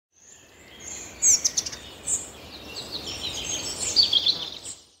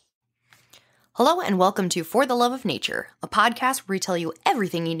Hello and welcome to For the Love of Nature, a podcast where we tell you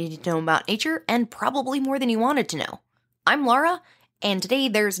everything you need to know about nature and probably more than you wanted to know. I'm Laura, and today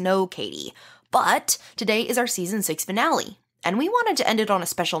there's no Katie, but today is our Season 6 finale, and we wanted to end it on a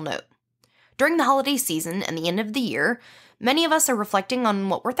special note. During the holiday season and the end of the year, many of us are reflecting on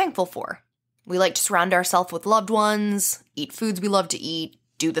what we're thankful for. We like to surround ourselves with loved ones, eat foods we love to eat,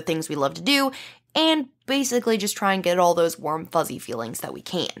 do the things we love to do, and basically just try and get all those warm, fuzzy feelings that we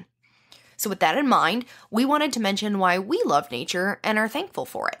can. So with that in mind, we wanted to mention why we love nature and are thankful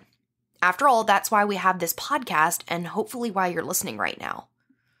for it. After all, that's why we have this podcast and hopefully why you're listening right now.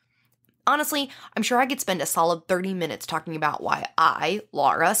 Honestly, I'm sure I could spend a solid 30 minutes talking about why I,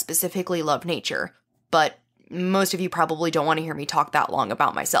 Laura, specifically love nature, but most of you probably don't want to hear me talk that long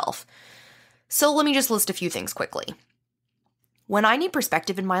about myself. So let me just list a few things quickly. When I need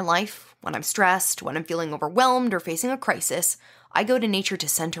perspective in my life, when I'm stressed, when I'm feeling overwhelmed or facing a crisis, I go to nature to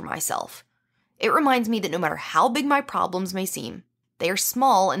center myself. It reminds me that no matter how big my problems may seem, they are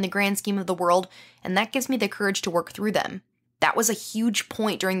small in the grand scheme of the world, and that gives me the courage to work through them. That was a huge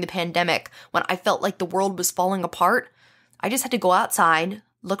point during the pandemic when I felt like the world was falling apart. I just had to go outside,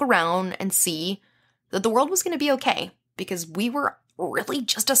 look around, and see that the world was going to be okay, because we were really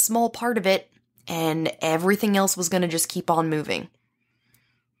just a small part of it, and everything else was going to just keep on moving.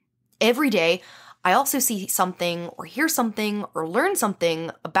 Every day, I also see something or hear something or learn something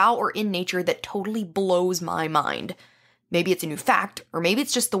about or in nature that totally blows my mind. Maybe it's a new fact, or maybe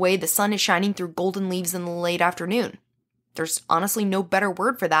it's just the way the sun is shining through golden leaves in the late afternoon. There's honestly no better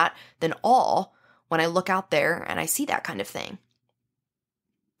word for that than awe when I look out there and I see that kind of thing.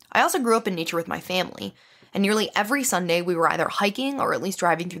 I also grew up in nature with my family, and nearly every Sunday we were either hiking or at least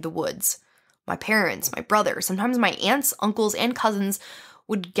driving through the woods. My parents, my brother, sometimes my aunts, uncles, and cousins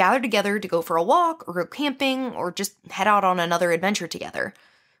would gather together to go for a walk or go camping or just head out on another adventure together.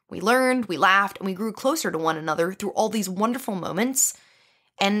 We learned, we laughed, and we grew closer to one another through all these wonderful moments.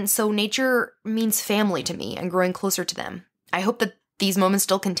 And so nature means family to me and growing closer to them. I hope that these moments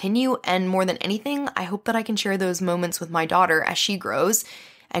still continue, and more than anything, I hope that I can share those moments with my daughter as she grows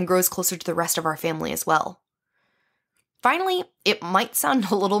and grows closer to the rest of our family as well. Finally, it might sound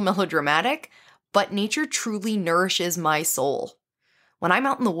a little melodramatic, but nature truly nourishes my soul. When I'm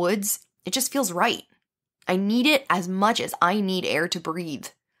out in the woods, it just feels right. I need it as much as I need air to breathe.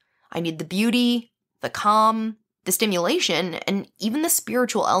 I need the beauty, the calm, the stimulation, and even the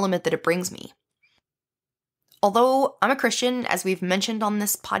spiritual element that it brings me. Although I'm a Christian, as we've mentioned on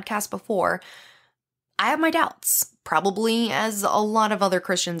this podcast before, I have my doubts, probably as a lot of other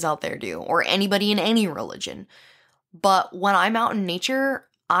Christians out there do, or anybody in any religion. But when I'm out in nature,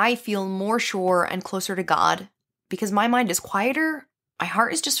 I feel more sure and closer to God because my mind is quieter. My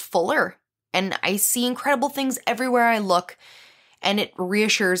heart is just fuller, and I see incredible things everywhere I look, and it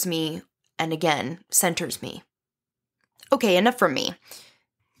reassures me and, again, centers me. Okay, enough from me.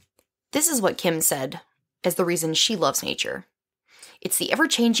 This is what Kim said as the reason she loves nature. It's the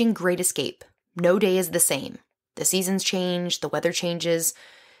ever-changing great escape. No day is the same. The seasons change, the weather changes.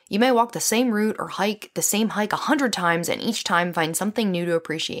 You may walk the same route or hike the same hike 100 times and each time find something new to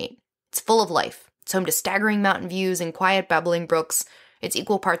appreciate. It's full of life. It's home to staggering mountain views and quiet babbling brooks. It's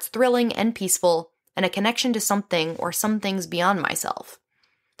equal parts thrilling and peaceful, and a connection to something or some things beyond myself.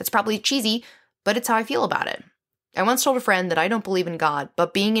 That's probably cheesy, but it's how I feel about it. I once told a friend that I don't believe in God,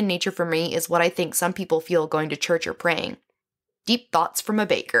 but being in nature for me is what I think some people feel going to church or praying. Deep thoughts from a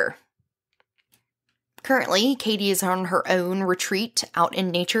baker. Currently, Katie is on her own retreat out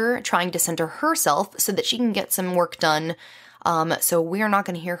in nature, trying to center herself so that she can get some work done. So we are not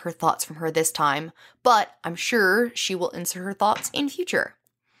going to hear her thoughts from her this time, but I'm sure she will insert her thoughts in future.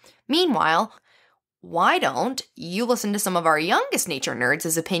 Meanwhile, why don't you listen to some of our youngest nature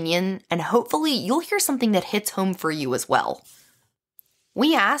nerds' opinion, and hopefully you'll hear something that hits home for you as well.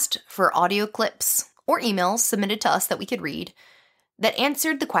 We asked for audio clips or emails submitted to us that we could read that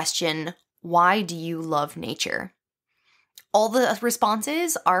answered the question, why do you love nature? All the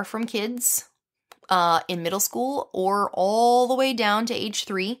responses are from kids in middle school or all the way down to age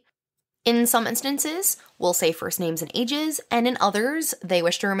 3. In some instances, we'll say first names and ages, and in others, they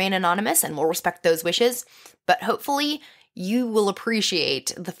wish to remain anonymous, and we'll respect those wishes. But hopefully, you will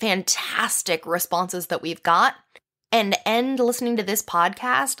appreciate the fantastic responses that we've got and end listening to this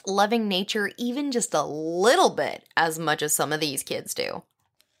podcast loving nature even just a little bit as much as some of these kids do.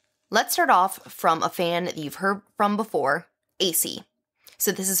 Let's start off from a fan that you've heard from before, AC.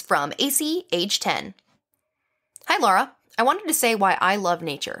 So this is from AC, age 10. Hi, Laura. I wanted to say why I love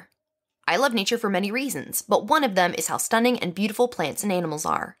nature. I love nature for many reasons, but one of them is how stunning and beautiful plants and animals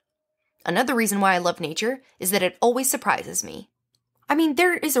are. Another reason why I love nature is that it always surprises me. I mean,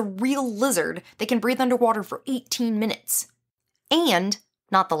 there is a real lizard that can breathe underwater for 18 minutes. And,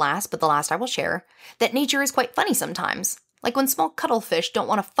 not the last, but the last I will share, that nature is quite funny sometimes. Like when small cuttlefish don't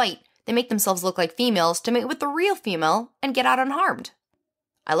want to fight, they make themselves look like females to mate with the real female and get out unharmed.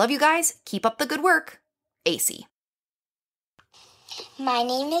 I love you guys. Keep up the good work. AC. My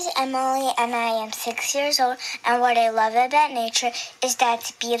name is Emily and I am 6 years old, and what I love about nature is that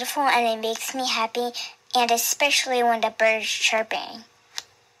it's beautiful and it makes me happy, and especially when the birds are chirping.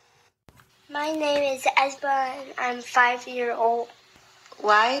 My name is Esba and I'm 5 years old.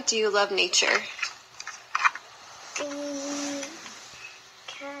 Why do you love nature? Because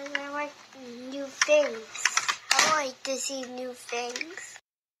I like new things. I like to see new things.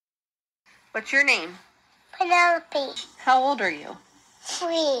 What's your name? Penelope. How old are you?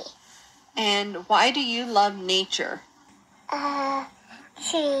 3. And why do you love nature?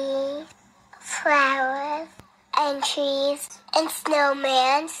 Trees, flowers, and trees, and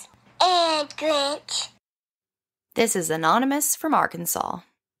snowmans, and Grinch. This is Anonymous from Arkansas.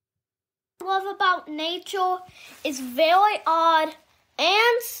 What I love about nature is very odd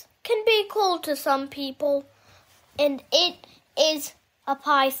and can be cool to some people, and it is a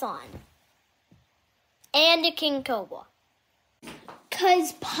python and a king cobra.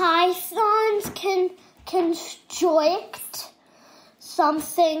 Because pythons can constrict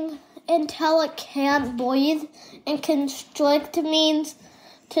something until it can't breathe, and constrict means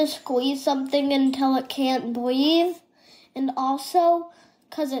to squeeze something until it can't breathe, and also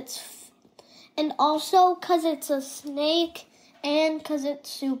because it's a snake, and because it's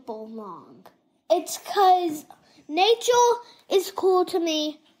super long. It's because nature is cool to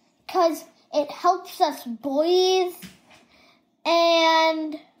me because it helps us breathe,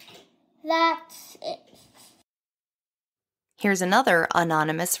 and that's it. Here's another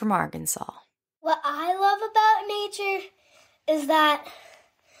Anonymous from Arkansas. What I love about nature is that,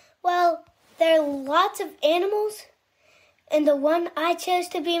 well, there are lots of animals, and the one I chose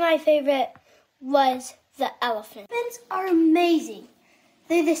to be my favorite was the elephant. Elephants are amazing.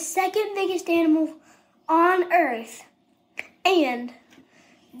 They're the second biggest animal on Earth, and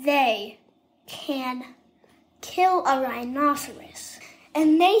they can kill a rhinoceros.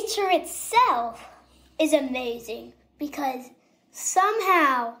 And nature itself is amazing because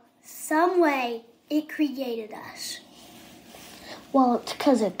somehow, some way, it created us. Well, it's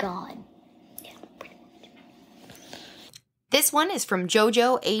because of God. Yeah, pretty much. This one is from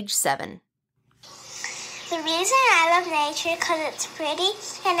JoJo, age 7. The reason I love nature is because it's pretty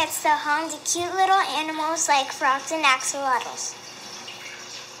and it's the home to cute little animals like frogs and axolotls.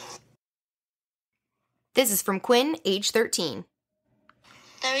 This is from Quinn, age 13.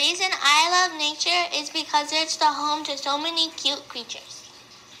 The reason I love nature is because it's the home to so many cute creatures.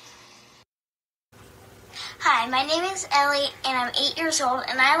 Hi, my name is Ellie and I'm 8 years old,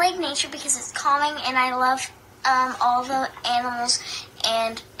 and I like nature because it's calming, and I love all the animals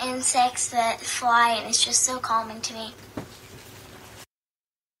and insects that fly, and it's just so calming to me.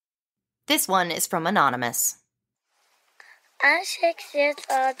 This one is from Anonymous. I'm 6 years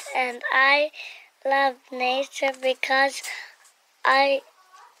old and I love nature because I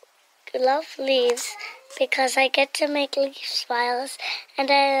love leaves, because I get to make leaf spirals, and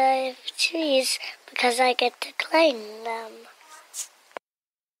I love trees because I get to climb them.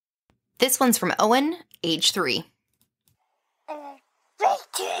 This one's from Owen, age 3. I like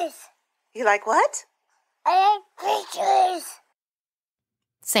creatures. You like what? I like creatures.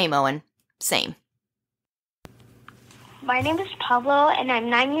 Same, Owen. Same. My name is Pablo, and I'm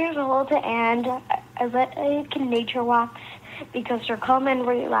 9 years old, and I like nature walks because they're calm and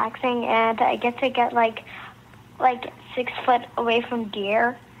relaxing, and I get to get like 6 foot away from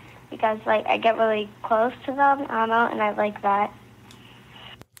deer because I get really close to them. I don't know, and I like that.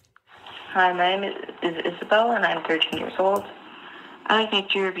 Hi, my name is Isabel, and I'm 13 years old. I like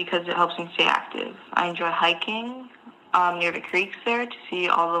nature because it helps me stay active. I enjoy hiking near the creeks there to see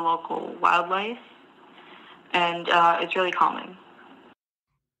all the local wildlife, and it's really calming.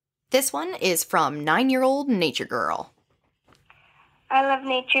 This one is from 9-year-old Nature Girl. I love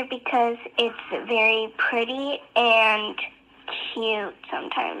nature because it's very pretty and cute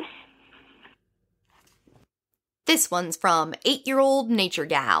sometimes. This one's from 8-year-old Nature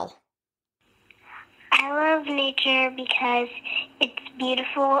Gal. I love nature because it's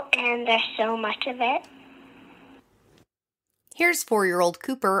beautiful and there's so much of it. Here's 4-year-old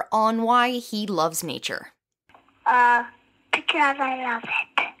Cooper on why he loves nature. Because I love it.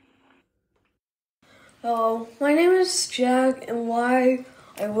 Hello, my name is Jack, and why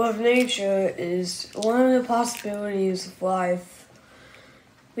I love nature is one of the possibilities of life.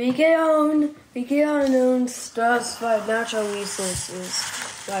 we get our own stuff by natural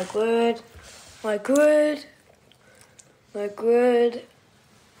resources like wood,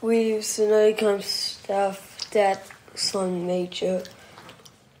 leaves, and other kind of stuff that's from nature.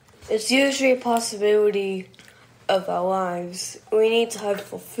 It's usually a possibility of our lives. We need to have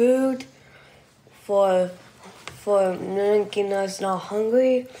for food, for making us not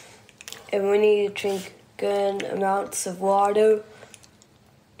hungry, and we need to drink good amounts of water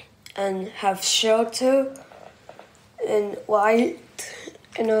and have shelter and light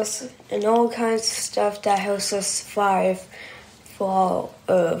and all kinds of stuff that helps us survive for our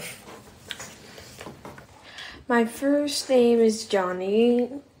Earth. My first name is Johnny,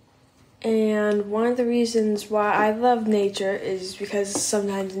 and one of the reasons why I love nature is because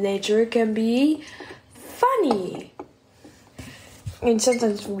sometimes nature can be funny and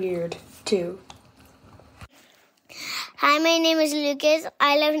sometimes weird too. Hi, my name is Lucas.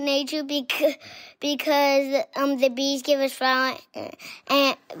 I love nature because the bees give us flower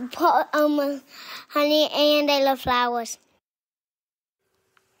and honey, and I love flowers.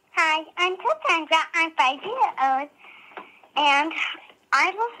 Hi, I'm Cassandra. I'm 5 years old, and I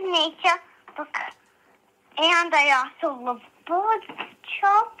love nature, and I also love birds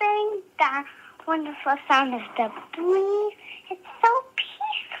chirping. That wonderful sound of the breeze. It's so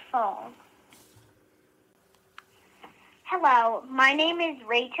peaceful. Hello, my name is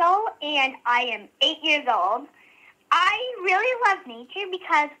Rachel, and I am 8 years old. I really love nature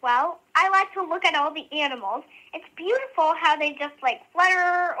because, well, I like to look at all the animals. It's beautiful how they just,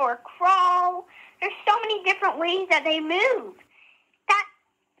 flutter or crawl. There's so many different ways that they move. That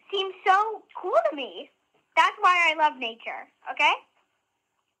seems so cool to me. That's why I love nature, okay?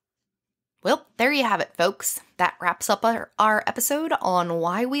 Well, there you have it, folks. That wraps up our episode on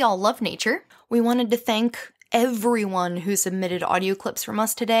why we all love nature. We wanted to thank everyone who submitted audio clips from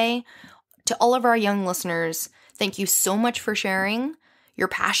us today. To all of our young listeners, thank you so much for sharing your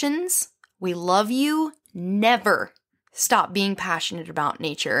passions. We love you. Never stop being passionate about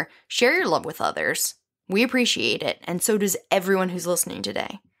nature. Share your love with others. We appreciate it, and so does everyone who's listening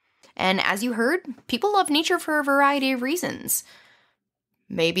today. And as you heard, people love nature for a variety of reasons.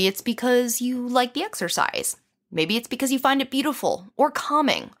 Maybe it's because you like the exercise. Maybe it's because you find it beautiful or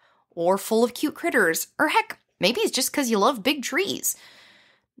calming or full of cute critters, or heck, maybe it's just because you love big trees.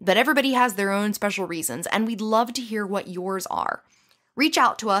 But everybody has their own special reasons, and we'd love to hear what yours are. Reach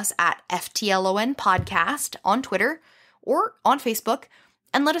out to us at FTLON Podcast on Twitter or on Facebook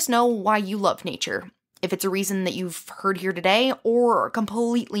and let us know why you love nature, if it's a reason that you've heard here today or a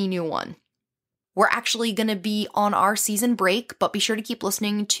completely new one. We're actually going to be on our season break, but be sure to keep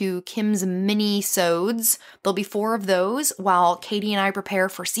listening to Kim's mini-sodes. There'll be 4 of those while Katie and I prepare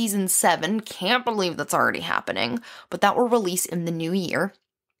for season 7. Can't believe that's already happening, but that will release in the new year.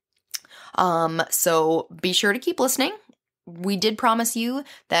 So be sure to keep listening. We did promise you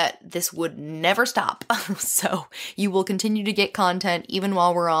that this would never stop, so you will continue to get content even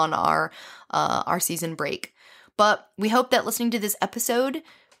while we're on our season break. But we hope that listening to this episode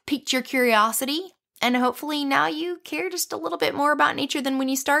piqued your curiosity, and hopefully now you care just a little bit more about nature than when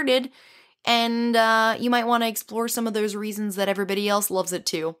you started, and you might want to explore some of those reasons that everybody else loves it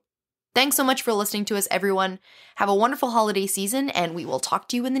too. Thanks so much for listening to us, everyone. Have a wonderful holiday season, and we will talk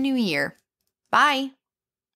to you in the new year. Bye!